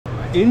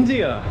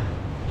India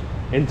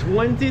in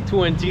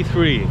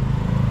 2023.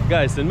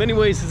 Guys, in many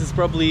ways this is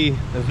probably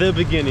the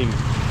beginning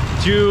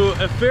to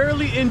a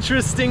fairly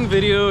interesting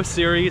video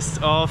series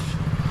of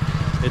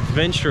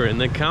adventure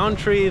in a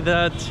country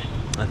that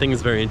I think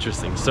is very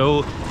interesting.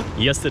 So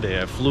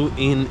yesterday I flew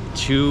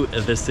into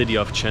the city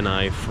of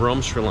Chennai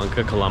from Sri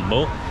Lanka,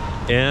 Colombo,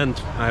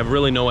 and I have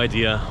really no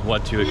idea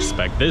what to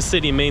expect. This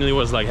city mainly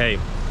was like, hey,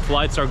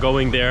 flights are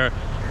going there,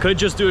 could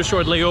just do a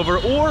short layover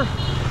or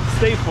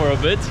stay for a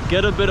bit,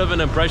 get a bit of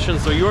an impression.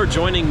 So you're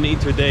joining me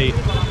today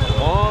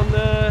on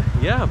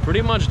yeah,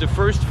 pretty much the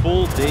first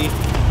full day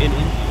in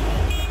India.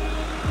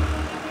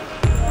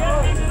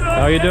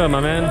 How you doing, my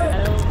man?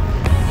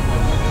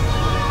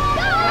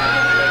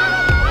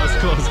 That was a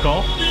close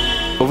call.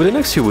 Over the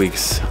next few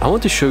weeks, I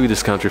want to show you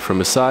this country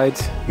from a side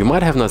you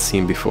might have not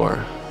seen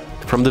before.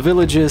 From the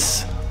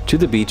villages, to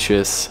the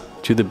beaches,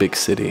 to the big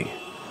city.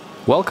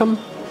 Welcome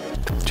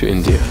to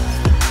India.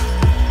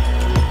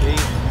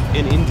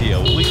 In India,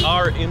 we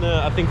are in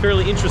a, I think,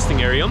 fairly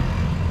interesting area.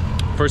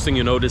 First thing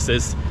you notice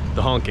is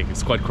the honking.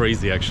 It's quite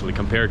crazy actually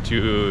compared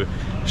to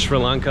Sri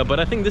Lanka, but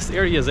I think this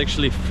area is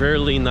actually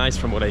fairly nice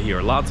from what I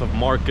hear. Lots of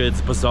markets,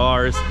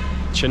 bazaars.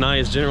 Chennai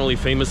is generally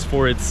famous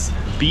for its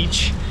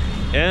beach.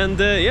 And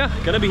yeah,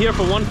 gonna be here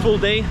for one full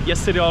day.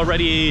 Yesterday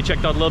already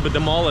checked out a little bit the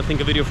mall. I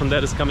think a video from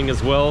that is coming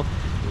as well.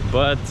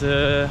 But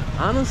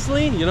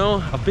honestly, you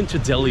know, I've been to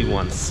Delhi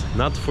once,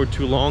 not for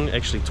too long,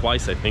 actually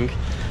twice I think.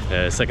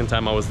 Second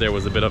time I was there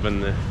was a bit of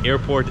an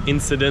airport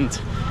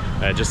incident.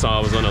 I just saw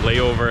I was on a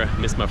layover,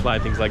 missed my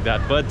flight, things like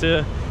that. But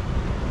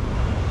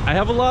I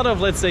have a lot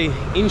of, let's say,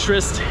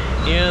 interest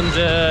and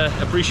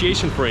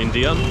appreciation for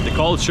India, the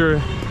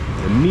culture,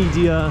 the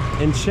media,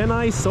 and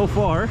Chennai so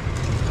far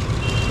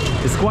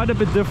is quite a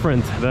bit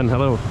different than,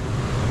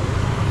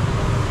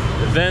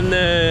 than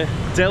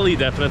Delhi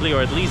definitely,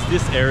 or at least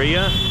this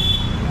area.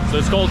 So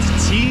it's called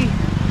T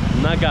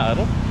Nagar.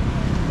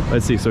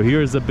 Let's see, so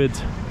here's a bit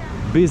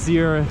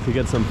busier. You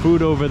get some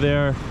food over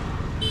there.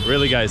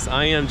 Really guys,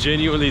 I am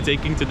genuinely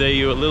taking today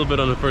you a little bit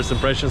on the first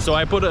impression. So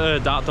I put a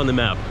dot on the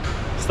map.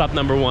 Step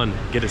number 1,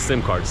 get a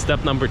SIM card.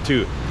 Step number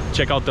 2,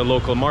 check out the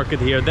local market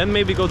here, then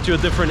maybe go to a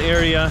different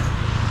area.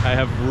 I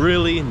have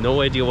really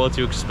no idea what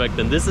to expect,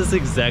 and this is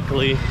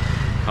exactly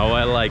how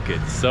I like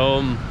it.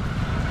 So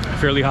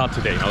fairly hot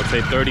today, I would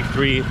say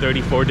 33,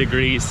 34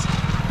 degrees.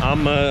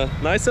 I'm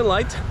nice and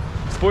light,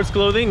 sports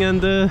clothing,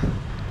 and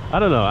I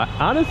don't know,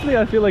 honestly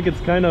I feel like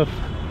it's kind of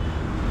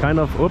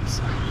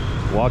oops,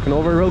 walking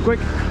over real quick,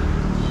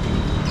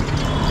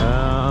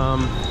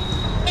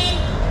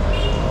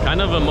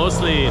 kind of a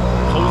mostly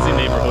cozy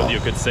neighborhood, you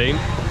could say.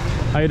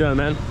 How you doing,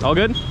 man? All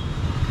good?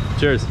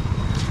 Cheers.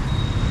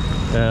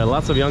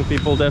 Lots of young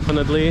people,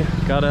 definitely.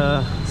 Got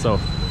a... So...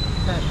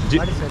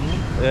 What is your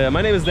name?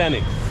 My name is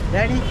Danny.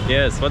 Danny?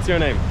 Yes, what's your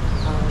name?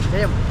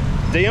 Dayam.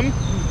 Dayam?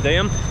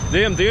 Dayam?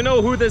 Dayam, do you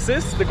know who this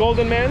is? The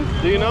Golden Man?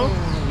 Do you know?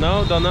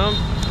 No, don't know?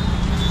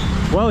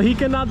 Well, he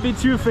cannot be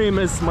too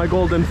famous, my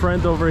golden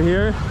friend over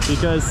here,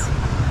 because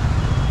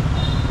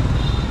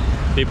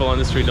people on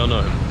the street don't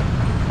know him.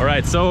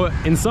 Alright, so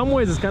in some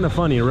ways it's kind of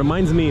funny. It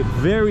reminds me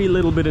very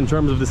little bit in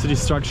terms of the city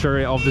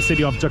structure of the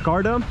city of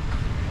Jakarta.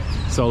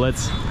 So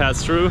let's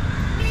pass through.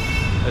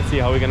 Let's see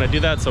how we're gonna do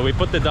that. So we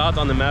put the dot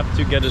on the map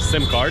to get a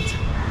SIM card.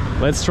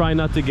 Let's try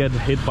not to get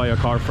hit by a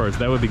car first.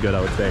 That would be good,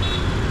 I would say.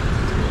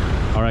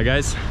 Alright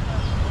guys,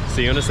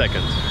 see you in a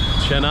second.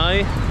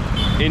 Chennai,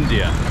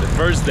 India, the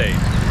first day.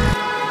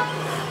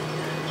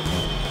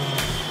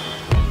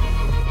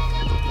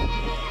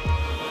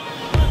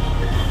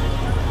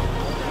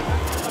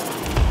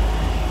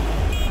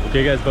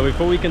 Okay guys, but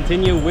before we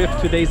continue with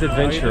today's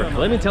adventure,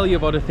 let me tell you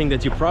about a thing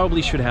that you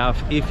probably should have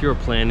if you're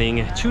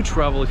planning to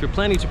travel, if you're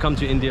planning to come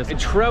to India.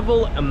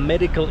 A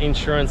medical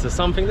insurance is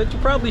something that you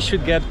probably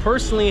should get.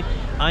 Personally,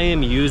 I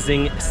am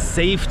using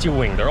Safety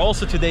Wing. They're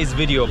also today's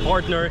video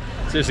partner.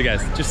 Seriously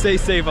guys, just stay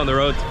safe on the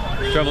road,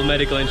 travel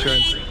medical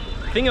insurance.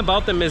 The thing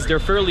about them is they're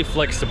fairly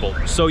flexible.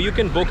 So you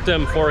can book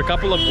them for a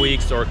couple of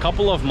weeks or a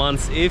couple of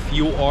months if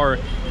you are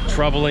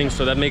traveling,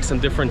 so that makes them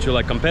different to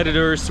like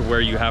competitors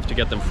where you have to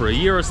get them for a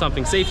year or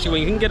something. Safety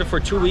Wing, you can get it for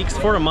 2 weeks,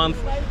 for a month,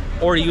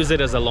 or use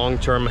it as a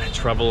long-term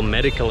travel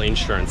medical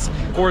insurance.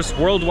 Of course,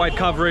 worldwide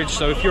coverage,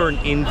 so if you're in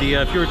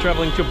India, if you're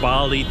traveling to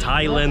Bali,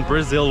 Thailand,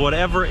 Brazil,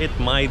 whatever it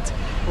might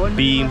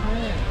be,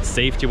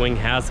 Safety Wing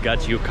has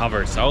got you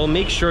covered. So I'll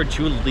make sure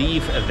to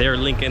leave their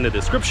link in the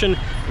description.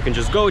 You can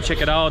just go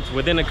check it out.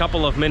 Within a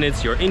couple of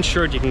minutes you're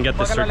insured, you can get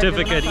the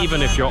certificate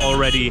even if you're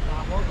already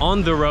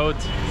on the road.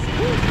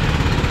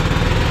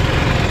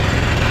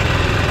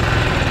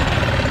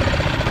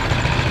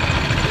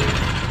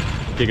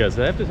 Okay guys,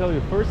 I have to tell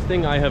you, first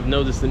thing I have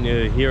noticed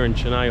here in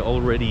Chennai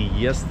already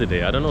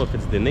yesterday. I don't know if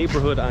it's the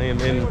neighborhood I am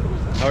in.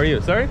 How are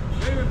you? Sorry?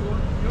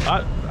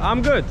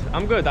 I'm good.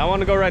 I'm good. I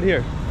want to go right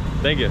here.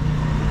 Thank you.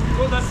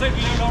 Go that side,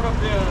 out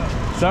of there.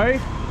 Sorry?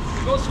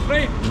 Go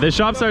straight. The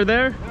shops are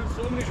there? There are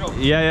so many shops.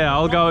 Yeah,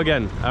 I'll go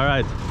again. All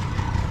right.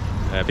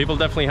 People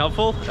definitely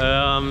helpful.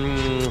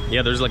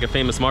 Yeah, there's like a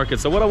famous market.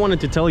 So what I wanted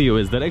to tell you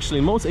is that actually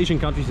in most Asian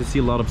countries you see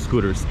a lot of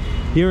scooters.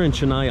 Here in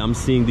Chennai I'm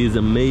seeing these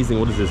amazing,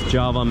 what is this,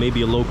 Java,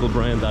 maybe a local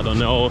brand, I don't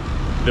know.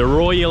 The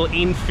Royal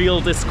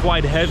Enfield is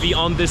quite heavy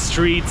on the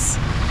streets.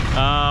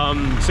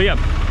 So yeah,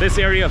 this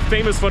area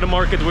famous for the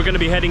market. We're gonna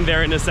be heading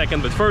there in a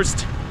second, but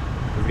first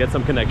let's get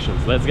some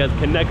connections. Let's get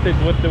connected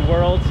with the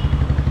world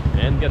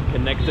and get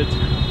connected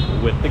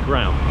with the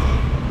ground,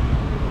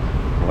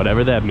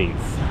 whatever that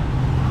means.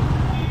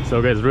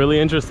 So guys, really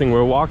interesting.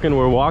 We're walking,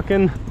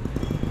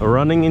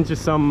 running into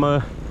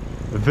some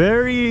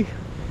very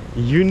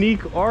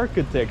unique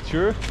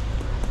architecture,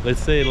 let's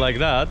say it like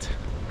that.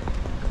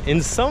 In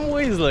some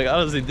ways, like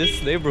honestly,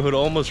 this neighborhood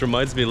almost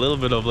reminds me a little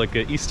bit of like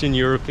an Eastern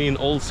European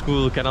old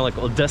school kind of like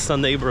Odessa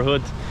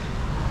neighborhood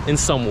in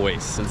some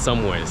ways.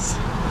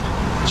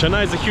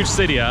 Chennai is a huge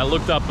city. I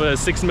looked up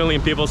 6 million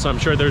people, so I'm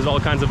sure there's all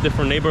kinds of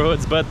different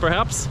neighborhoods, but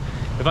perhaps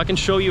if I can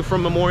show you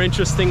from a more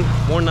interesting,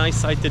 more nice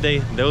side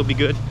today, that would be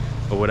good.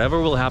 But whatever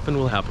will happen,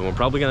 will happen. We're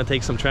probably gonna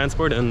take some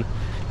transport and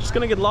just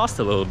gonna get lost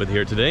a little bit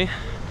here today.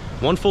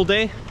 One full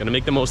day, gonna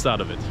make the most out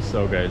of it.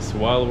 So guys,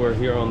 while we're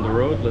here on the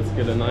road, let's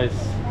get a nice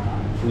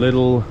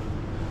little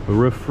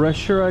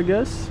refresher, I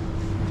guess.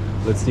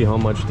 Let's see how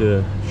much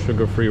the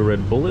sugar-free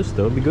Red Bull is.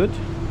 That would be good.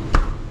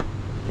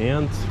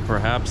 And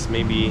perhaps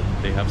maybe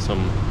they have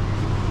some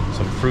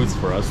fruits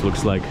for us.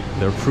 Looks like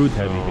they're fruit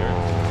heavy here.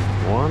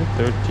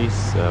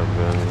 137,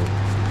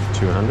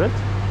 200.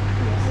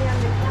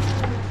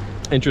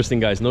 Interesting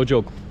guys, no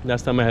joke.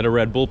 Last time I had a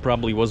Red Bull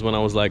probably was when I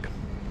was like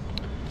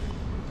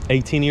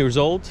 18 years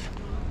old,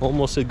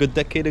 almost a good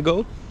decade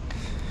ago.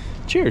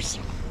 Cheers.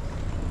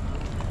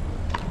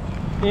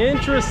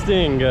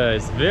 Interesting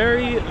guys,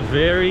 very,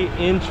 very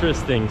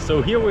interesting.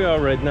 So here we are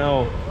right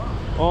now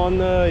on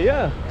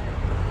yeah,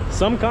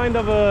 some kind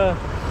of a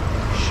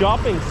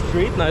shopping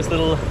street, nice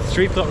little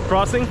street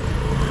crossing.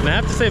 And I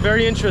have to say,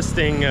 very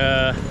interesting.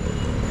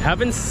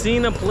 Haven't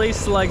seen a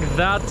place like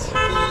that.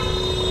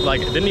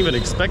 Like, didn't even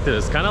expect it.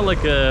 It's kind of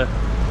like a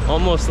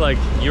almost like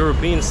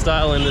European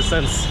style in the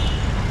sense,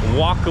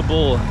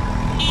 walkable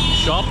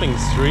shopping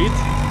street.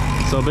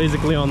 So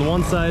basically on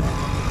one side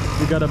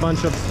you got a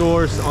bunch of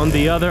stores, on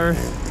the other,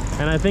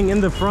 and I think in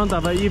the front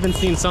I've even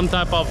seen some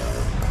type of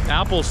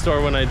Apple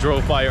store when I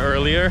drove by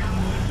earlier.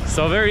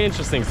 So very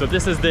interesting. So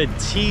this is the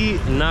T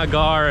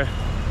Nagar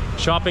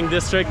shopping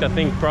district. I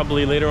think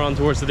probably later on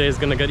towards the day is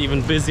gonna get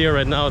even busier.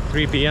 Right now at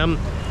 3 p.m.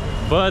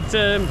 But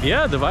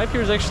yeah, the vibe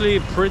here is actually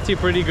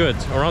pretty good.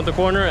 Around the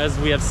corner, as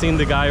we have seen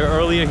the guy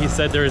earlier, he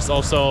said there is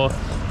also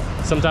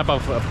some type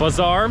of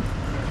bazaar.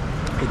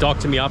 He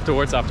talked to me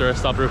afterwards, after I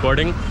stopped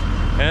recording.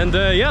 And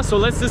yeah, so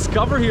let's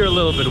discover here a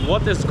little bit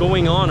what is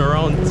going on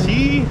around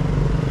T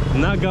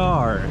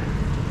Nagar.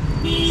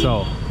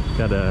 So,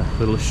 got a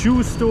little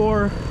shoe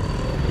store.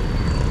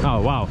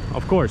 Oh wow,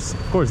 of course,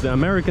 the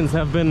Americans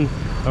have been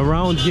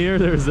around here.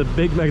 There's a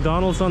big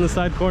McDonald's on the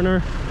side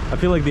corner. I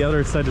feel like the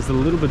other side is a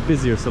little bit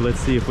busier, so let's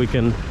see if we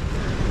can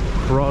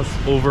cross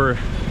over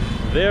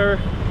there.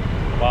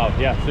 Wow,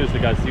 yeah,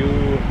 seriously guys, you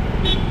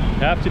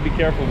have to be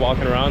careful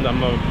walking around.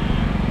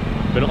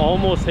 I've been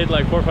almost hit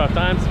like 4 or 5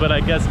 times, but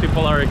I guess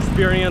people are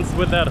experienced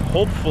with that.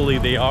 Hopefully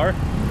they are,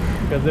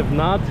 because if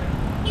not,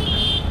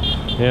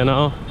 you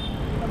know,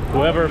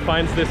 whoever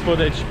finds this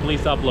footage,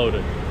 please upload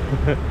it.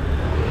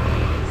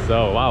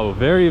 So wow,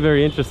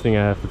 very interesting,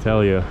 I have to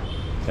tell you.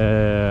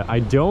 I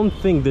don't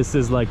think this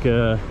is like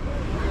a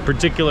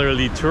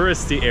particularly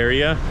touristy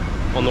area.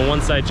 On the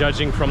one side,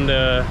 judging from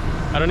the,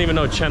 I don't even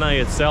know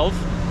Chennai itself.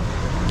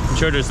 I'm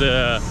sure there's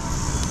a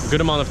good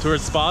amount of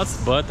tourist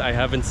spots, but I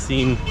haven't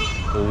seen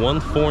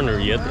one foreigner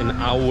yet in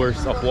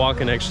hours of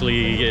walking,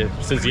 actually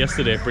since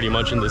yesterday pretty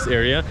much in this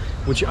area,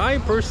 which I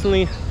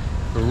personally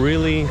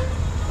really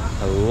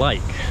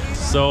like.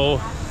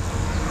 So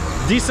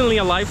decently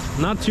alive,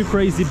 not too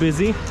crazy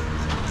busy.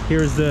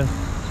 Here's the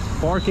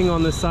parking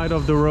on the side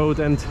of the road,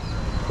 and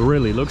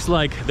really looks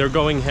like they're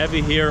going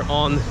heavy here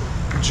on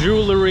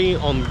jewelry,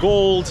 on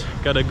gold.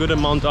 Got a good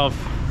amount of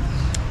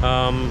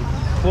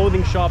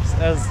clothing shops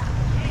as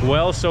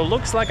well. So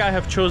looks like I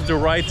have chose the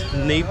right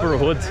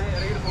neighborhood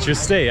to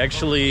stay.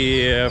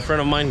 Actually, a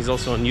friend of mine, he's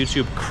also on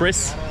YouTube,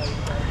 Chris,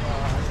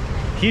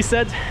 he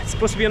said it's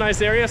supposed to be a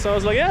nice area, so I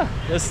was like, yeah,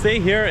 let's stay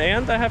here.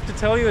 And I have to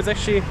tell you, it's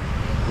actually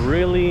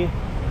really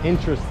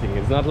interesting.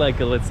 It's not like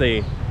a, let's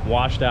say,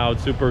 washed out,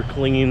 super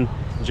clean,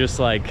 just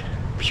like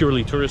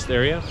purely tourist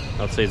area.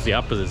 I would say it's the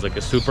opposite. It's like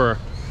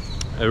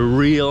a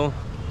real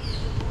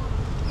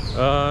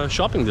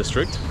shopping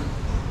district.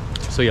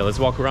 So yeah, let's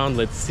walk around,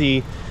 let's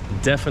see.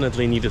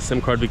 Definitely need a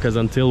SIM card, because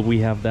until we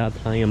have that,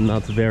 I am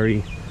not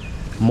very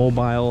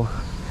mobile.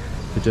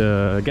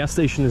 The gas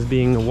station is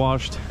being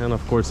washed, and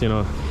of course, you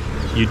know,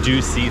 you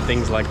do see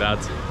things like that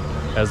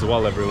as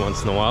well every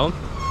once in a while.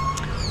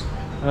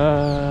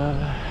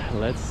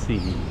 Let's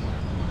see.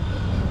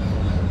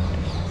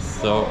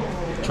 So,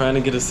 trying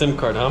to get a SIM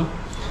card, huh?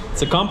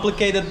 It's a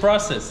complicated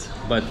process,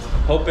 but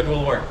hope it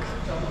will work.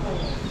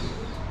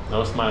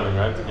 No smiling,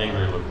 right?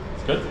 Angry look.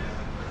 It's good?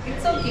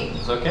 It's okay.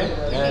 It's okay?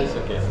 Yeah, it's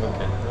okay.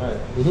 Okay. All right.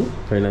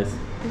 Very nice.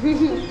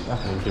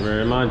 Thank you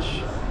very much.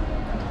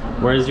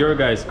 Where's your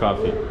guys'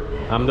 coffee?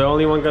 I'm the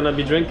only one gonna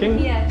be drinking?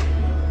 Yes.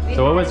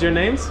 So what was your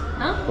names?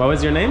 Huh? What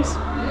was your names?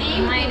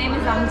 My name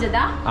is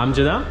Amjada.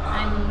 Amjada?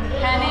 And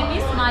her name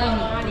is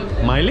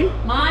Malini. Miley?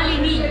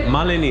 Malini.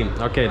 Malini.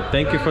 Okay,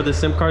 thank you for the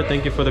SIM card.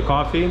 Thank you for the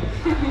coffee.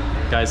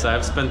 Guys,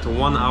 I've spent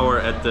 1 hour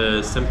at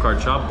the SIM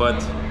card shop, but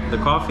the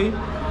coffee?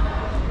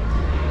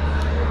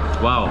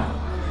 Wow.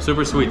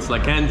 Super sweet. It's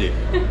like candy.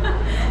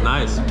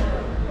 Nice.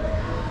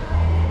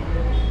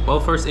 Well,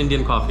 first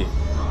Indian coffee.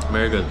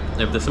 Very good.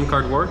 If the SIM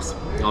card works,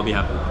 I'll be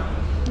happy.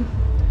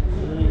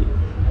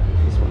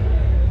 This one.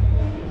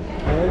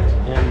 Alright,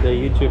 and the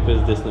YouTube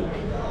is this link.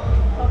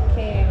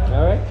 Okay.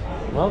 Alright.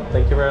 Well,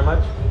 thank you very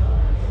much.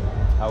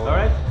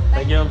 Alright.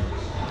 Thank you.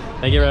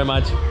 Thank you very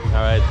much.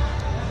 Alright.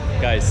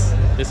 Guys,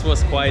 this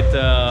was quite,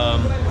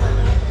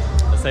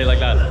 let's say it like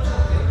that.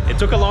 It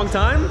took a long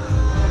time,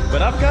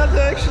 but I've got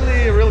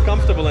actually real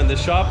comfortable in the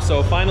shop.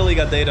 So finally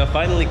got data,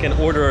 finally can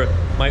order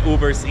my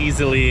Ubers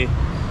easily.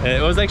 It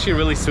was actually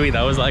really sweet.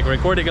 I was like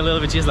recording a little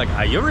bit. She's like,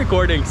 are you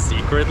recording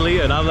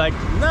secretly? And I'm like,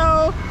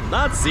 no,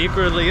 not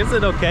secretly. Is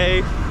it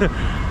okay?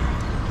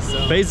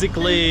 So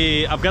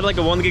basically, I've got like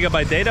a 1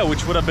 GB data,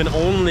 which would have been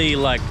only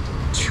like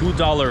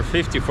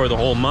 $2.50 for the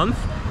whole month.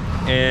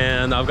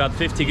 And I've got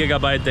 50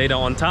 GB data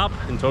on top.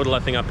 In total, I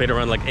think I paid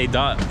around like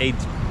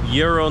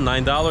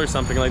 $9,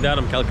 something like that.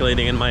 I'm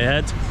calculating in my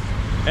head.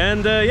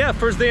 And yeah,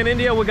 first day in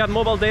India, we got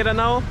mobile data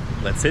now.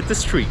 Let's hit the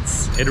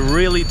streets. It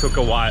really took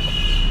a while.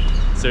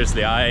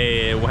 Seriously,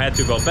 I had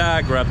to go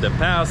back, grab the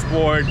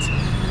passport.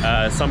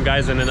 Some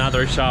guys in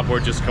another shop were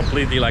just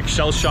completely like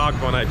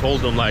shell-shocked when I told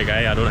them like,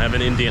 hey, I don't have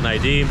an Indian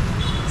ID.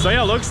 So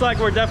yeah, looks like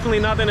we're definitely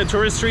not in the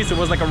tourist streets. It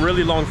was like a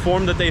really long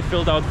form that they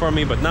filled out for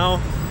me, but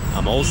now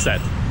I'm all set.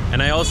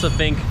 And I also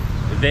think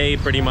they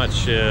pretty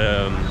much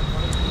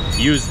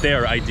used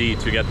their ID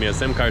to get me a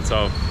SIM card,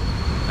 so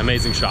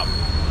amazing shop.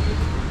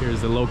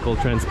 Here's the local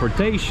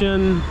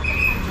transportation.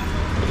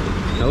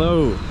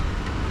 Hello.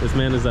 This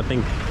man is, I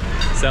think,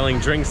 selling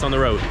drinks on the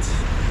road.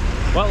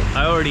 Well,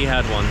 I already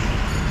had one.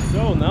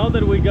 So now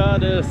that we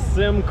got a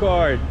SIM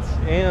card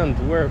and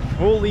we're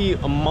fully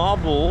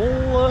mobile,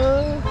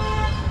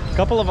 a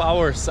couple of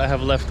hours I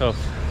have left of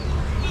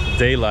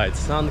daylight.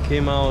 Sun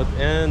came out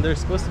and there's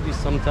supposed to be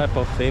some type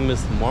of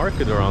famous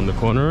market around the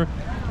corner.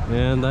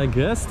 And I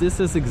guess this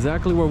is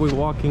exactly where we're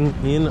walking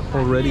in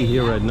already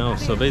here right now.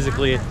 So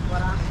basically,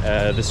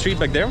 the street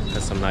back there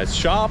has some nice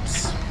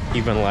shops,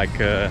 even like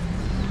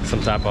some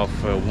type of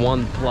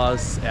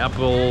OnePlus,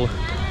 Apple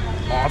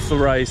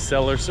authorized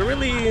sellers. So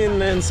really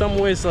in some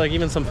ways like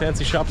even some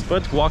fancy shops,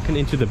 but walking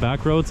into the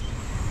back roads,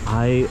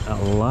 I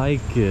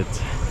like it.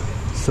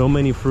 So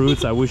many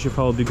fruits. I wish if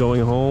I would be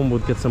going home,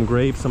 would get some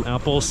grapes, some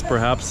apples.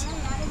 Perhaps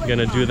I'm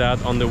gonna do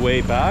that on the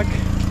way back.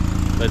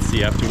 Let's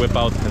see, I have to whip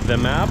out the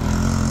map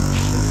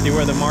and see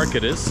where the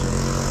market is.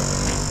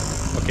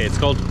 Okay, it's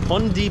called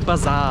Pondi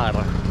Bazaar.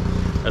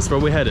 That's where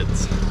we headed.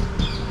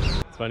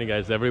 Funny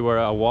guys, everywhere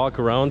I walk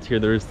around here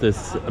there's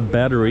this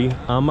battery,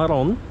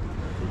 Amaron,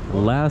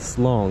 lasts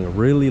long,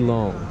 really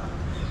long.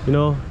 You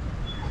know,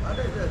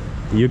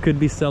 you could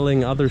be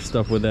selling other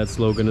stuff with that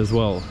slogan as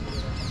well.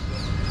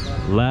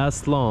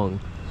 Last long,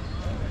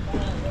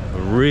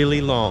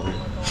 really long.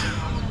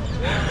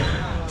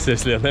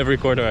 Seriously, on every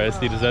corner I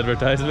see this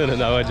advertisement and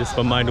now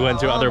my mind went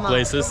to other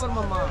places.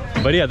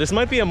 But yeah, this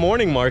might be a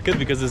morning market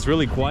because it's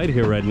really quiet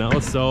here right now,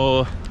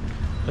 so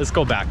let's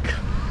go back.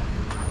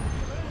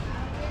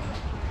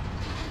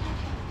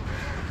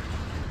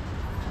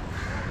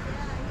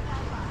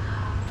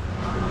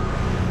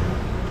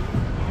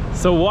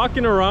 So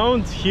walking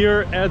around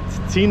here at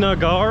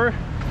Tinagar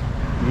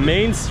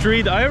Main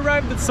Street, I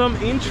arrived at some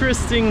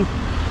interesting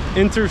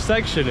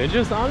intersection. It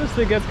just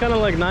honestly gets kind of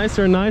like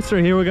nicer and nicer.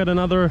 Here we got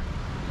another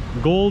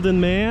Golden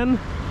Man,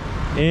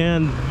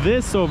 and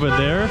this over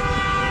there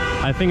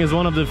I think is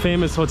one of the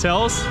famous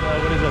hotels.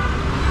 What is it?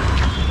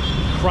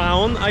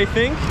 Crown, I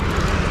think.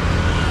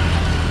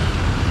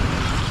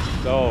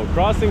 So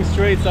crossing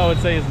streets, I would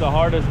say, is the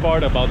hardest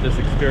part about this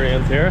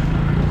experience here,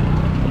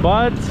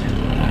 but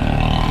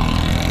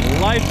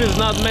life is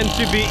not meant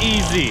to be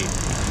easy.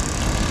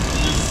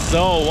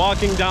 So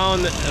walking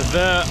down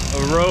the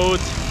road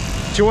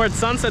towards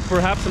sunset,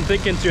 perhaps I'm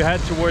thinking to head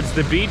towards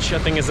the beach. I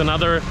think is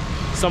another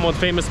somewhat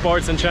famous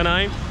parts in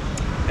Chennai.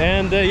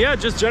 And yeah,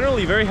 just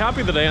generally very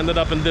happy that I ended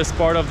up in this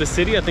part of the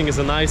city. I think it's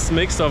a nice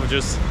mix of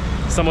just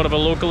somewhat of a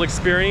local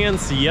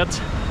experience, yet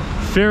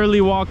fairly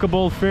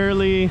walkable,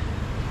 fairly,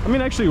 I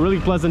mean, actually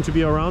really pleasant to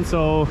be around.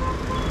 So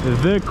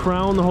the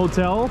Crown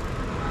Hotel,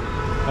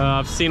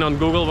 I've seen on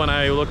Google when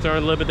I looked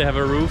around a little bit, they have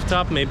a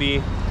rooftop,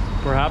 maybe,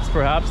 perhaps,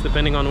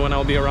 depending on when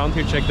I'll be around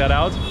here, check that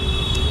out.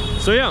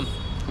 So yeah,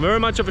 very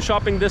much of a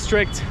shopping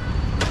district.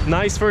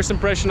 Nice first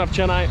impression of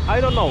Chennai. I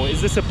don't know,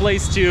 is this a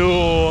place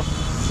to,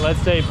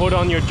 let's say, put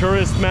on your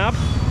tourist map?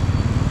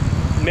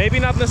 Maybe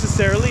not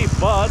necessarily,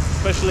 but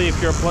especially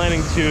if you're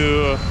planning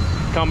to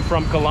come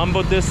from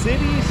Colombo, this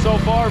city so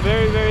far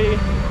very, very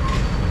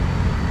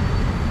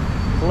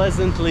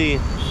pleasantly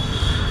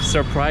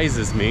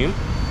surprises me.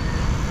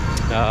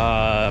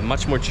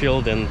 much more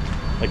chill than,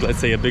 like, let's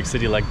say a big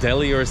city like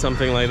Delhi or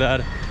something like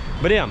that.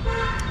 But yeah,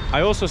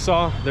 I also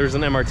saw there's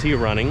an MRT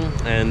running,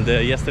 and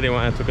yesterday when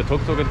I took a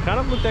tuk-tuk, it kind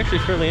of looked actually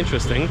fairly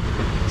interesting.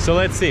 So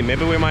let's see,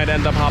 maybe we might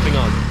end up hopping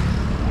on.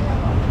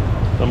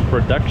 Some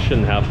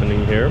production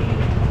happening here.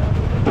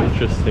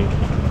 Interesting.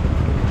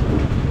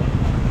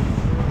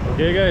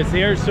 Okay guys,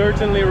 here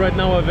certainly right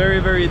now a very,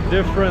 very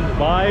different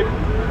vibe.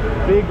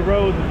 Big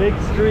roads, big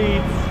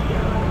streets.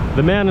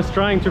 The man is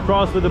trying to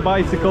cross with the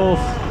bicycles.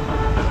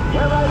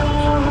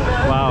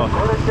 Wow.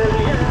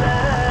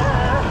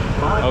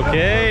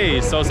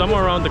 Okay, so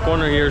somewhere around the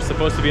corner here is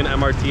supposed to be an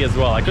MRT as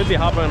well. I could be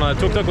hopping on a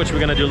tuk-tuk, which we're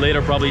gonna do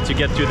later probably to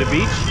get to the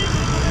beach.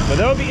 But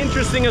that would be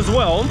interesting as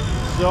well.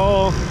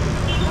 So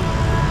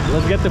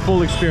let's get the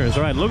full experience.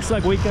 All right, looks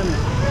like we can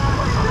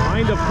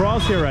kind of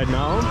cross here right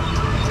now.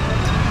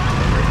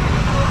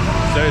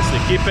 Seriously,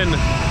 keeping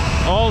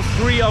all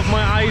three of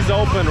my eyes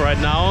open right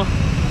now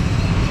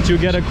to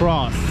get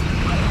across.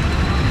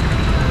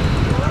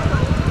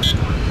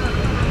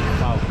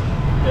 Wow.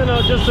 You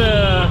know,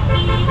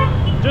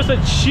 just a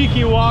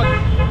cheeky walk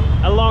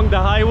along the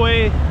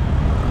highway.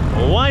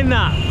 Why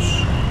not?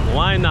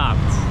 Why not?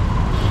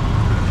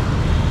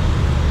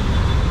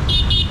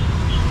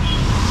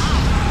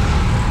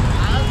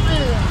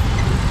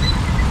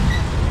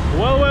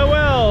 Well, well,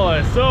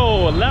 well.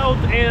 So loud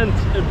and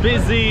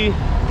busy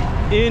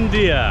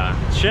India,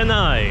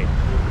 Chennai.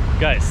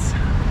 Guys,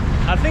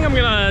 I think I'm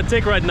gonna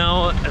take right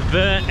now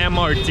the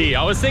MRT.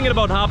 I was thinking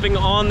about hopping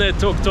on the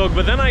tuk-tuk,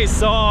 but then I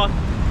saw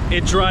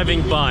it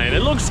driving by and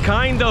it looks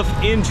kind of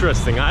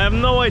interesting. I have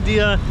no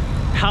idea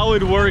how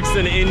it works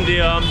in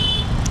India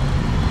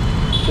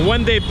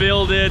when they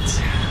build it,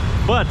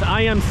 but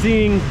I am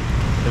seeing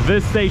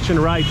this station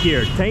right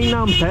here,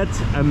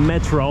 Chennai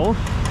Metro.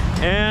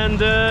 And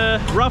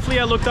roughly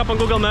I looked up on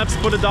Google Maps,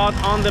 put a dot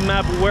on the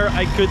map where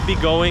I could be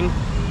going.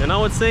 And I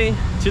would say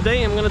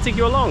today I'm gonna take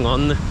you along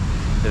on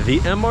the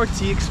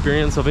MRT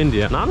experience of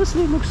India. And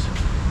honestly, it looks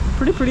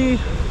pretty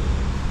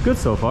good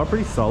so far,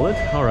 pretty solid.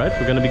 All right,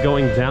 we're gonna be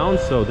going down.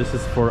 So this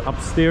is for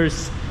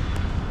upstairs.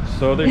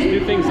 So there's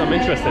two things I'm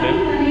interested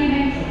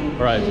in.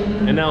 All right,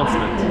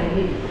 announcement.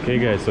 Okay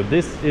guys, so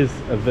this is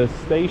the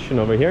station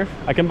over here.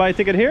 I can buy a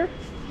ticket here?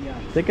 Yeah.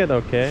 Ticket,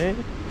 okay.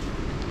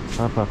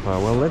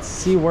 Well, let's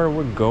see where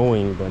we're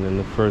going then in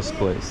the first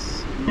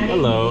place.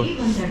 Hello.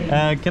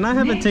 Can I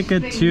have a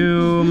ticket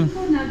to,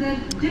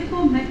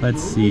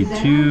 let's see,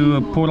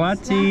 to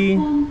Purati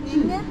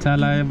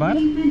Talaivar?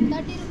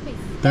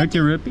 30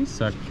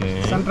 rupees?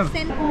 Okay.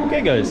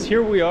 Okay guys,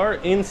 here we are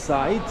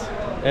inside.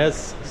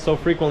 As so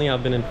frequently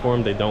I've been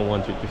informed, they don't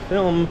want you to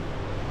film,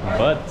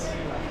 but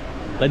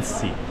let's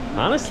see.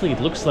 Honestly, it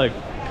looks like,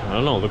 I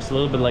don't know, looks a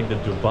little bit like the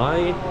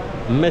Dubai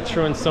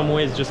Metro in some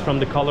ways, just from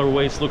the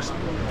colorways. Looks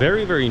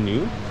very, very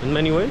new in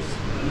many ways.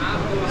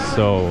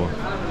 So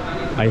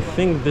I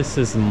think this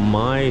is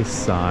my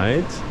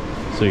side.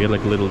 So you get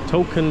like a little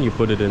token, you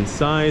put it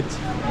inside.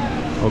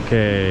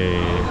 Okay,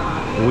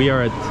 we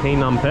are at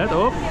Chennai.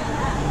 Oh,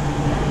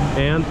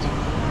 and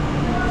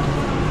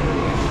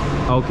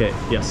okay,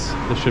 yes,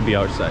 this should be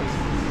our side.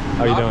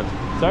 How are you doing?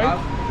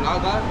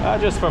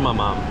 Sorry? Just for my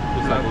mom.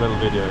 Just like a little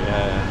video.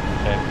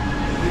 Yeah, okay.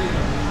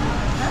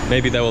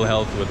 Maybe that will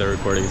help with the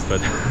recordings,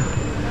 but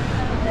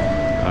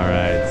all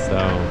right, so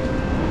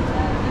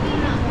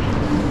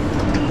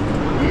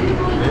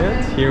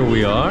and here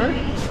we are.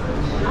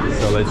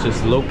 So let's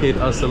just locate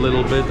us a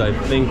little bit. I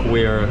think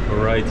we're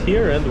right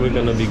here, and we're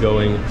gonna be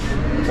going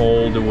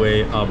all the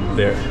way up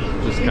there.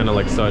 Just kind of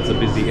like, so it's a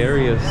busy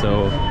area,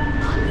 so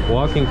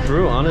walking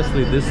through,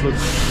 honestly, this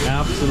looks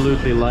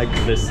absolutely like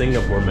the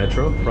Singapore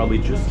Metro, probably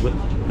just with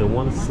the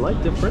one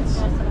slight difference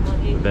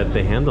that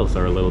the handles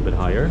are a little bit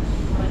higher.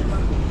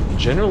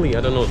 Generally,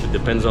 I don't know if it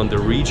depends on the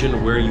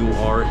region where you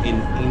are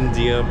in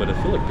India, but I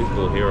feel like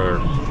people here are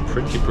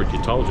pretty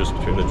tall just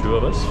between the two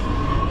of us,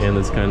 and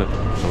it's kind of,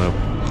 I don't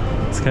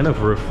know, it's kind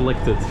of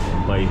reflected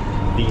by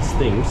these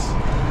things,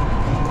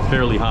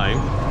 fairly high.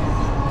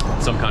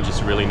 Some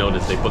countries really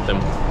notice they put them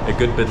a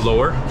good bit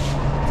lower.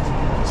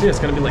 So yeah, it's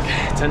gonna be like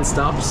 10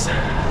 stops.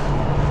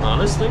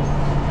 Honestly,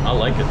 I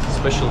like it,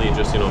 especially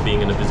just, you know,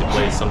 being in a busy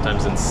place.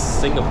 Sometimes in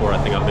Singapore, I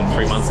think I've been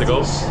 3 months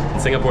ago. In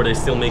Singapore, they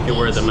still make you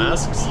wear the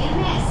masks.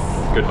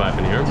 Good vibe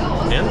in here,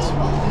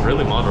 and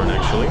really modern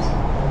actually.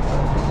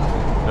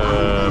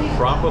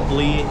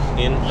 Probably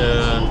in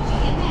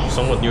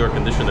somewhat newer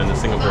condition than the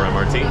Singapore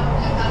MRT,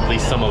 at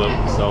least some of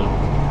them. So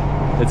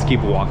let's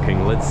keep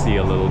walking. Let's see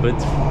a little bit.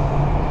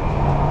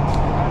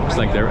 Looks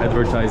like they're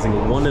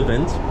advertising one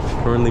event.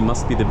 Currently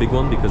must be the big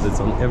one because it's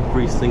on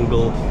every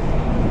single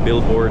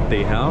billboard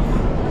they have.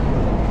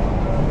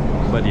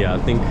 But yeah, I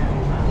think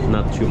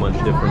not too much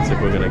difference if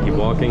we're gonna keep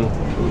walking.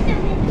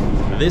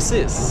 This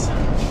is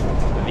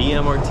the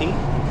MRT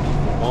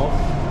of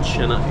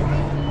Chennai.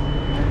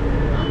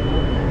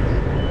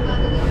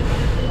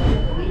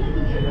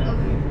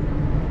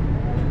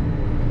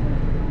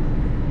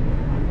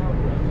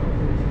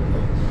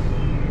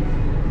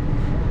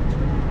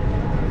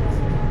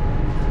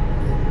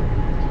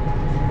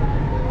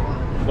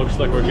 Looks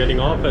like we're getting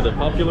off at a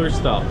popular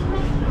stop.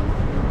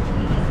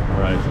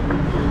 Right.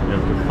 You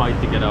have to fight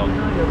to get out.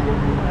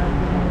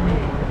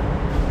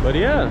 But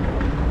yeah,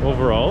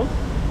 overall,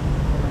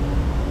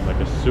 like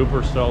a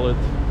super solid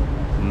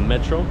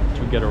metro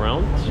to get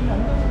around.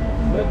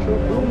 Metro,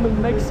 boom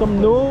and make some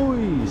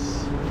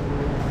noise.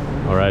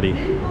 Alrighty,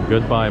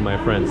 goodbye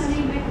my friends.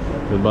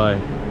 Goodbye.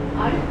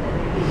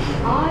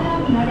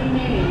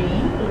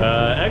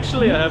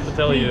 Actually, I have to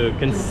tell you,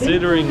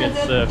 considering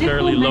it's a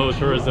fairly low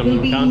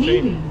tourism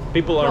country,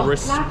 people are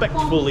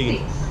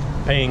respectfully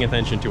paying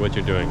attention to what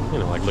you're doing. You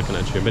know, like looking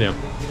at you. But yeah,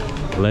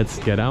 let's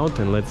get out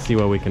and let's see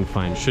what we can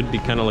find. Should be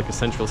kind of like a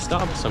central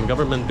stop, some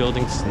government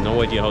buildings.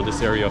 No idea how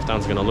this area of town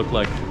is gonna look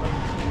like.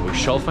 We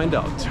shall find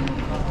out.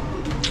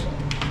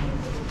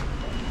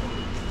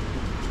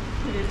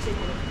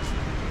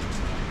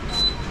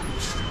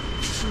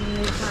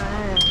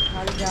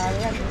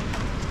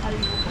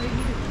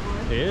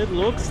 It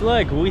looks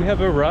like we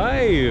have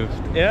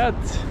arrived at,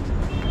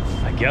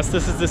 I guess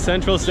this is the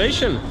central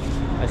station.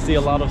 I see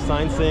a lot of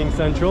signs saying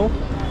central.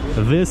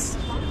 This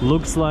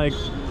looks like,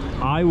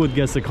 I would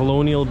guess, a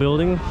colonial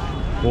building,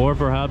 or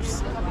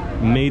perhaps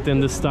made in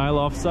the style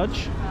of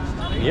such.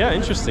 Yeah,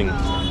 interesting.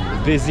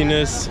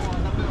 Busyness.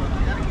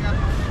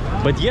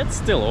 But yet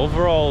still,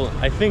 overall,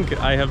 I think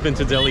I have been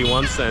to Delhi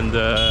once, and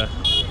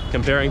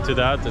comparing to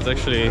that, it's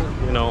actually,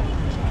 you know,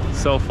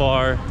 so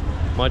far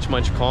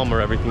much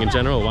calmer, everything in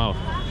general. Wow,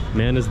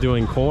 man is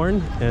doing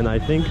corn, and I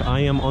think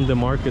I am on the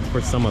market for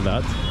some of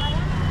that.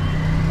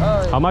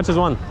 How much is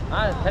one?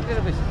 30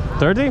 rupees.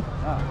 30?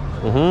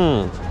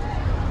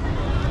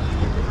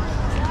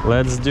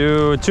 Let's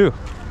do 2.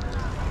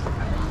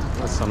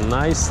 That's some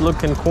nice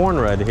looking corn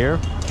right here.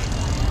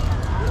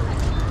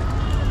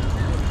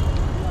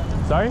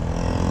 Sorry?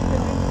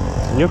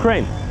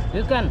 Ukraine.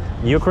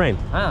 Ukraine.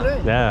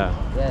 Yeah.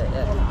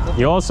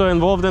 You also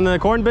involved in the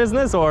corn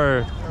business,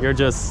 or you're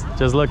just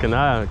looking?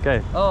 Ah,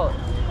 okay. Oh,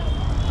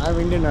 I'm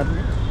Indian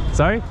Army.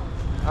 Sorry?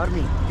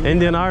 Army.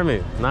 Indian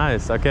Army.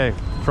 Nice. Okay.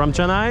 From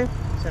Chennai?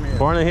 Chennai.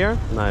 Born in here?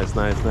 Nice.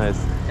 Chennai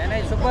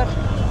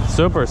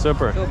super. Super.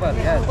 Super,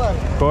 yes.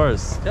 Of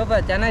course.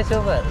 Super, Chennai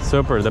super.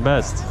 Super, the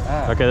best.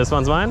 Okay, this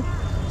one's mine?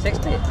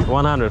 60.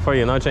 100 for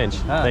you, no change.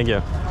 Thank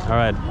you. All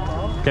right.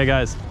 Okay,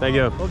 guys. Thank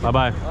you.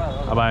 Bye-bye.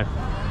 Bye-bye.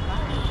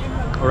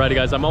 Alrighty,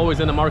 guys. I'm always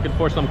in the market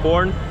for some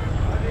corn.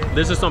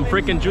 This is some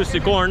freaking juicy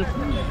corn,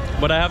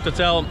 but I have to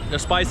tell, the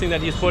spicing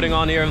that he's putting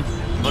on here, on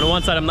the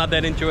one side I'm not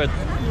that into it.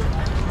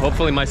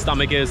 Hopefully my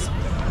stomach is,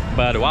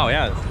 but wow,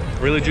 yeah,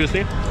 really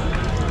juicy.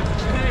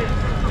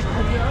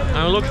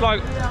 And it looks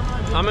like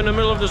I'm in the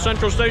middle of the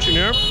central station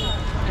here.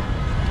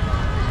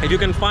 If you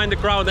can find the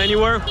crowd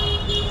anywhere,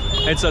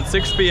 it's at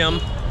 6 p.m.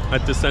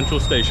 at the central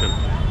station.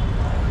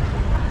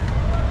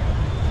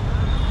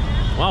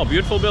 Wow,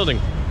 beautiful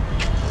building.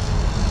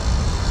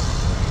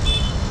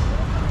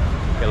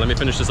 Okay, let me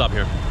finish this up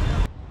here.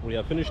 We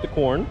have finished the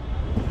corn.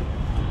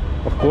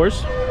 Of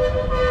course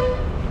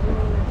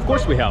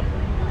we have.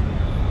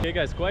 Okay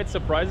guys, quite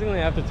surprisingly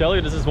I have to tell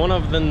you, this is one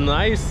of the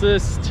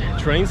nicest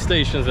train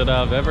stations that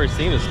I've ever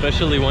seen,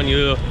 especially when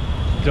you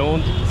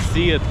don't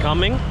see it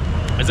coming.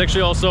 It's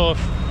actually also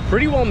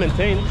pretty well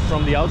maintained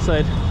from the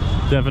outside,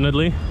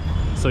 definitely.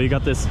 So you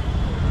got this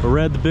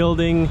red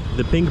building,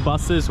 the pink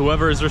buses,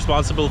 whoever is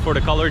responsible for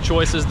the color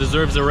choices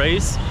deserves a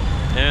raise.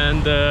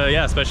 And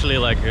yeah, especially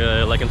like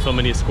in so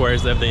many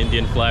squares, they have the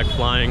Indian flag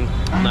flying,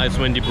 nice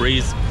windy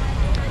breeze.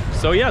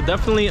 So yeah,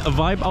 definitely a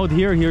vibe out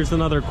here. Here's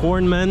another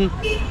corn man.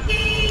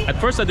 At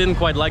first I didn't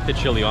quite like the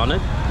chili on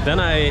it. Then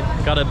I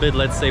got a bit,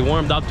 let's say,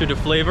 warmed up to the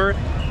flavor,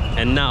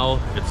 and now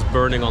it's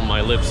burning on my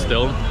lips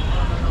still.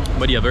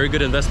 But yeah, very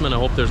good investment. I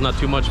hope there's not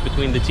too much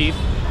between the teeth.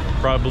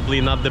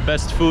 Probably not the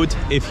best food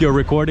if you're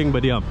recording,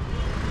 but yeah,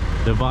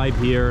 the vibe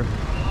here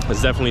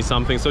is definitely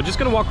something. So just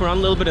gonna walk around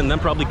a little bit and then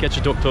probably catch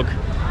a tuk-tuk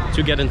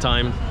to get in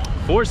time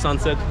for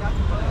sunset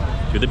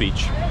to the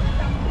beach.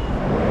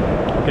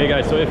 Okay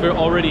guys, so if you're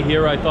already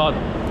here, I thought,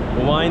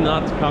 why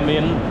not come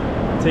in,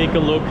 take a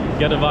look,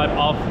 get a vibe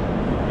off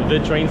the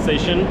train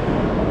station.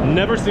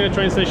 Never seen a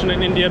train station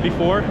in India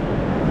before.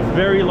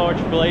 Very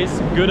large place,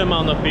 good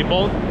amount of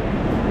people.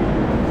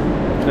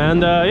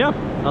 And yeah,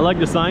 I like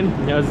the sign.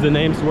 It has the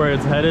names where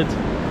it's headed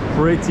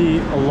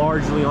pretty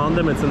largely on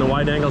them. It's in the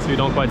wide angle so you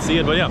don't quite see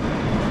it, but yeah,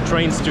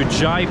 trains to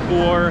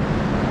Jaipur,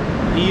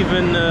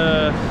 even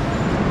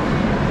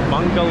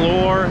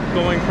Bangalore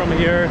going from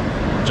here.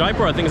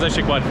 Jaipur I think is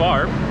actually quite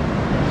far.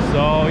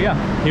 So yeah,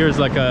 here's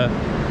like a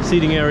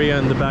seating area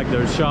in the back.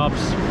 There's shops,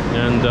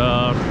 and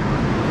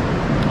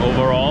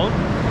overall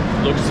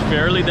looks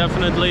fairly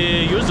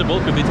definitely usable.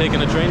 Could be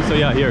taking a train. So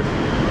yeah, here,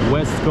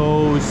 West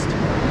Coast,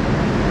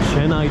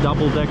 Chennai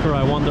double-decker.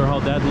 I wonder how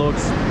that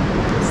looks.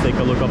 Let's take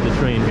a look up the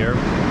train here.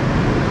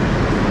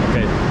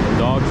 Okay,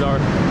 dogs are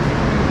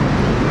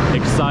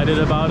excited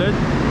about it.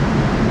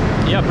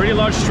 Yeah, pretty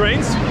large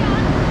trains.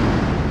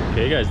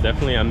 Okay guys,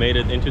 definitely I made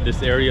it into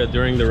this area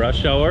during the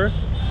rush hour.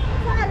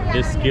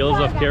 The skills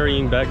of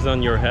carrying bags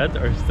on your head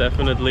are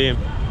definitely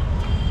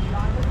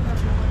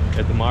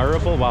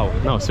admirable. Wow,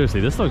 no, seriously,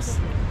 this looks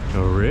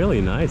really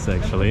nice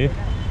actually.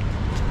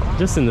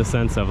 Just in the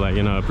sense of, like,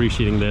 you know,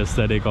 appreciating the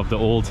aesthetic of the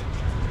old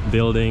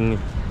building.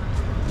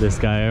 This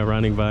guy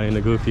running by in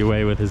a goofy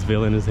way with his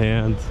bill in his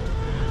hand.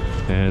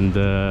 And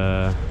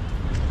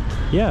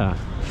yeah,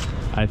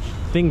 I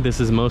think this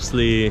is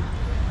mostly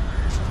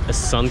a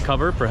sun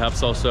cover,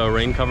 perhaps also a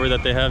rain cover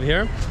that they have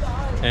here.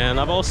 And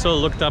I've also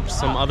looked up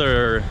some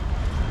other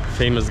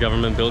famous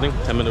government building,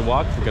 10-minute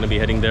walk. We're gonna be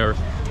heading there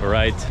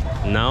right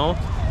now.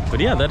 But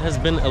yeah, that has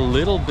been a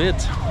little bit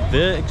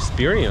the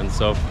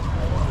experience of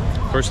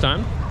first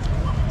time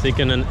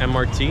taking an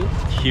MRT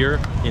here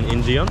in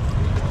India.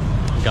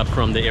 Got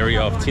from the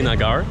area of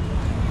Tinagar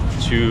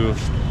to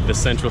the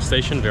central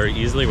station very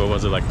easily. What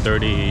was it, like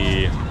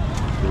 30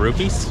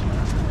 rupees?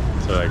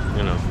 So like,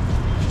 you know,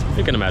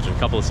 you can imagine, a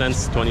couple of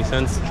cents, 20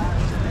 cents.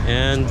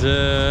 And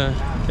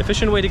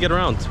efficient way to get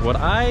around. What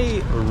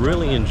I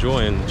really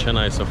enjoy in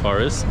Chennai so far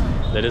is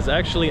that it's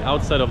actually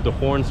outside of the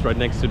horns right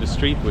next to the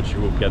street, which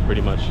you will get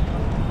pretty much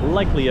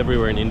likely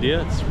everywhere in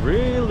India. It's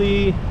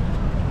really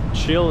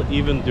chill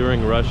even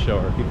during rush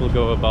hour. People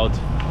go about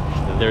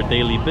their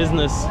daily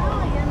business,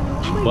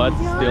 but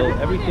still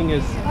everything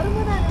is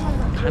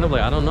kind of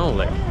like, I don't know,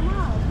 like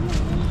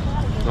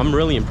I'm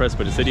really impressed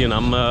with the city. And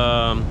I'm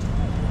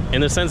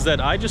in the sense that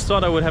I just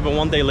thought I would have a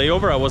one-day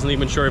layover. I wasn't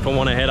even sure if I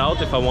want to head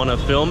out, if I want to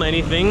film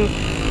anything.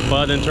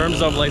 But in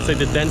terms of, like, say,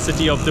 the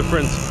density of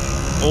different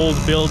old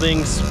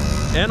buildings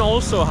and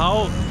also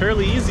how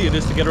fairly easy it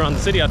is to get around the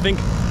city, I think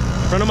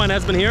a friend of mine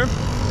has been here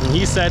and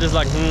he said it's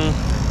like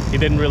he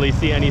didn't really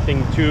see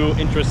anything too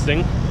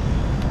interesting.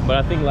 But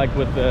I think like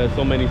with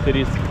so many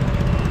cities,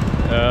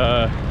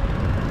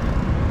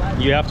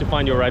 you have to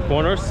find your right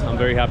corners. I'm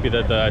very happy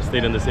that I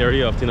stayed in this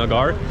area of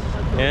Tinagar.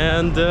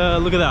 And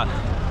look at that.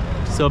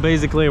 So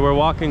basically we're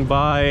walking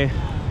by,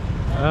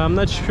 I'm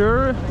not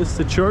sure, this is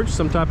a church,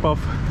 some type of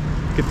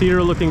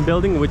cathedral looking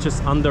building which is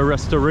under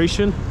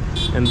restoration.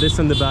 And this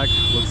in the back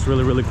looks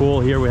really, really cool.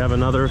 Here we have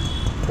another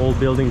old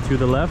building to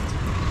the left.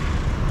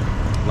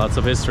 Lots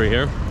of history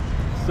here.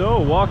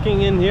 So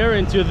walking in here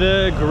into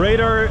the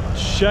Greater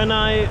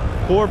Chennai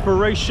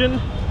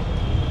Corporation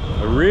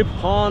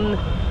Ripon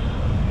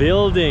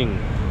building.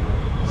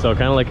 So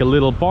kind of like a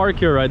little park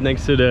here right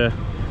next to the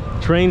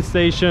train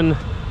station.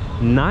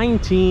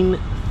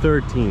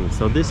 1913.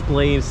 So this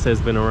place has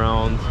been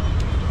around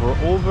for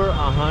over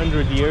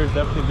 100 years.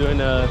 Definitely doing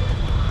a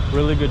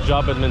really good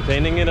job at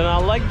maintaining it, and I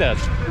like that.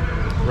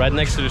 Right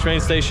next to the train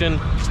station.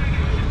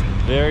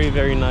 Very,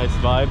 very nice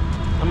vibe.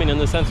 I mean, in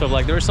the sense of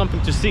like there is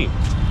something to see.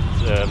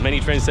 Many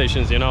train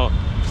stations, you know,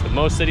 with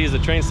most cities the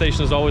train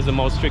station is always the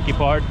most tricky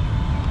part.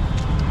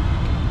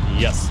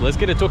 Yes, let's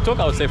get a tuk-tuk,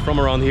 I would say, from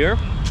around here,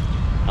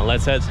 and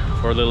let's head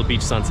for a little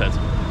beach sunset.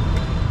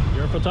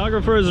 Your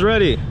photographer is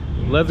ready.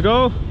 Let's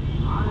go.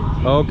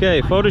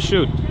 Okay, photo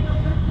shoot.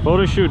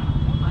 Photo shoot.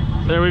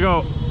 There we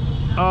go.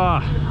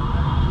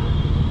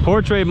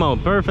 Portrait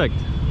mode. Perfect.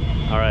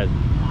 All right.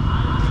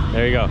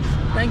 There you go.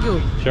 Thank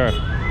you. Sure.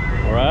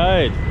 All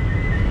right.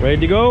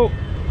 Ready to go?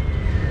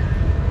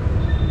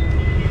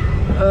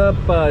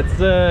 It's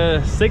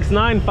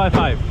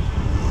 6955.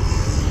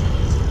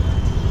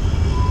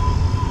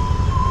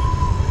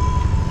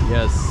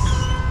 Yes.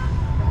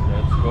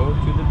 Let's go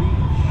to the beach.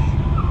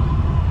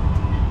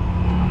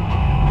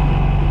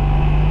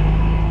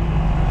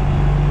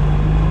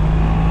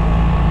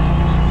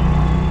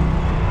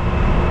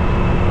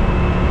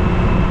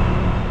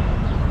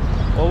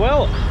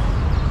 Well,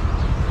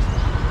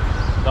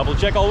 double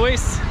check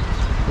always.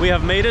 We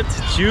have made it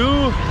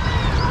to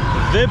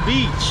the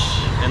beach,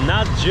 and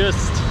not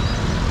just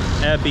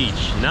a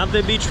beach. Not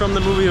the beach from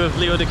the movie with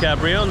Leo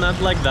DiCaprio, not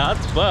like that,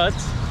 but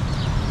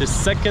the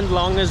second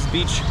longest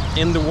beach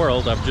in the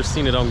world. I've just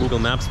seen it on Google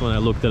Maps when I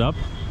looked it up.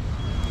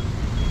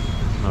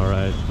 All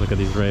right, look at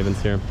these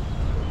ravens here.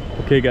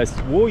 Okay, guys.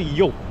 Whoa,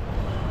 yo.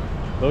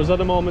 Those are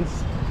the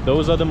moments.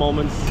 Those are the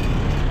moments.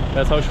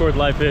 That's how short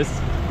life is.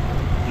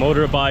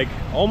 Motorbike,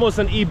 almost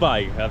an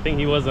e-bike. I think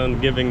he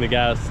wasn't giving the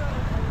gas.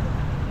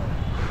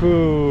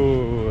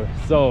 Whew.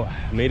 So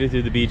made it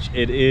to the beach.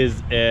 It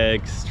is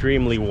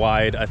extremely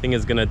wide. I think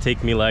it's gonna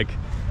take me like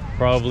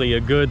probably a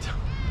good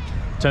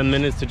 10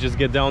 minutes to just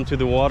get down to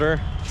the water,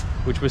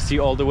 which we see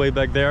all the way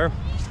back there.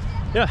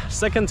 Yeah,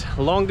 second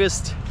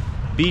longest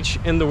beach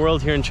in the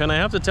world here in Chennai. I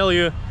have to tell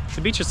you,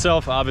 the beach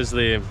itself,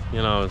 obviously, you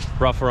know,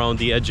 rough around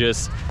the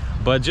edges.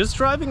 But just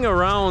driving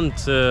around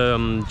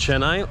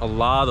Chennai, a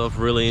lot of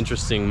really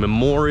interesting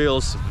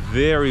memorials,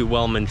 very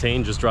well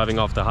maintained, just driving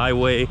off the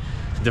highway,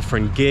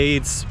 different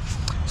gates.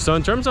 So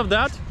in terms of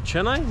that,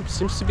 Chennai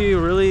seems to be a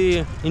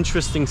really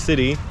interesting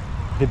city.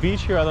 The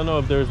beach here, I don't know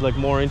if there's like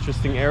more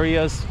interesting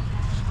areas,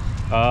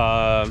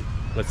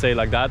 let's say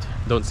like that.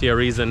 Don't see a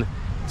reason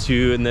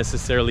to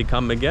necessarily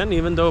come again,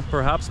 even though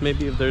perhaps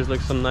maybe if there's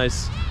like some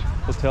nice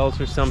hotels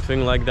or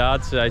something like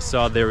that. I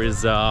saw there is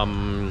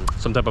some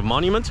type of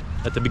monument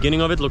at the beginning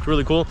of it. Looked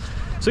really cool.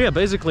 So yeah,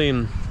 basically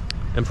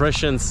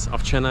impressions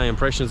of Chennai,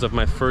 impressions of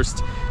my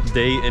first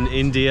day in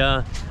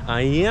India.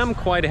 I am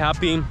quite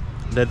happy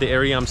that the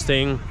area I'm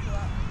staying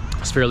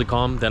is fairly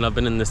calm. Then I've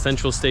been in the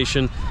central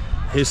station,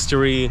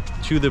 history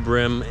to the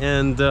brim,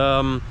 and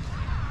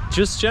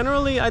just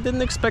generally I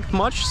didn't expect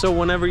much. So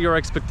whenever your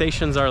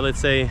expectations are, let's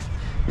say,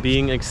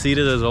 being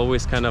exceeded, is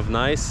always kind of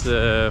nice.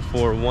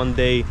 For one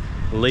day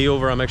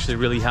layover, I'm actually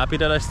really happy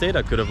that I stayed.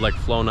 I could have like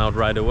flown out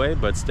right away,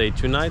 but stayed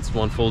 2 nights,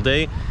 1 full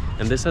day.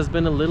 And this has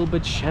been a little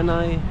bit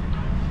Chennai,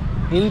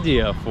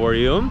 India for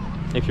you.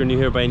 If you're new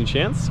here by any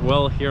chance,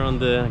 well, here on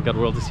the Got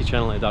World to See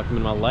channel, I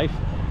document my life.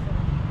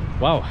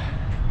 Wow.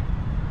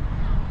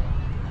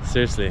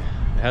 Seriously,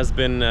 it has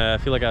been, I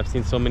feel like I've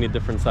seen so many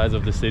different sides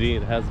of the city.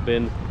 It has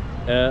been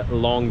a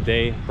long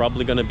day.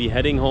 Probably gonna be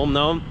heading home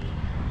now.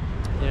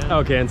 Yeah.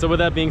 Okay, and so with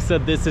that being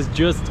said, this is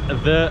just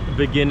the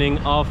beginning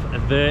of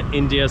the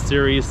India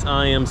series.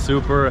 I am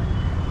super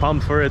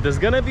pumped for it. There's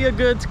gonna be a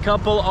good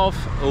couple of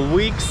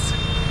weeks.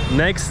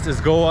 Next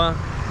is Goa,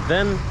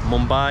 then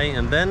Mumbai,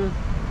 and then,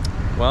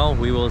 well,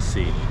 we will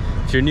see.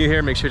 If you're new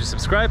here, make sure to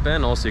subscribe,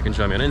 and also you can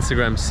join me on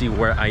Instagram, see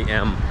where I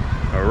am.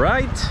 All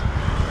right,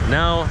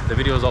 now the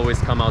videos always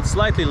come out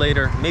slightly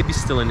later, maybe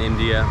still in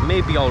India,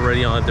 maybe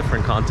already on a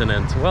different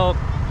continent. Well,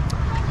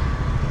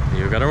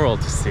 you got a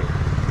world to see.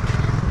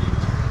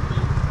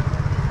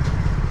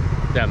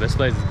 Damn, this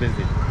place is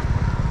busy.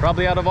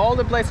 Probably out of all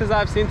the places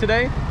I've seen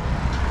today,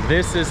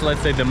 this is,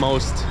 let's say, the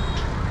most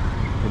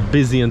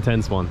busy,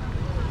 intense one.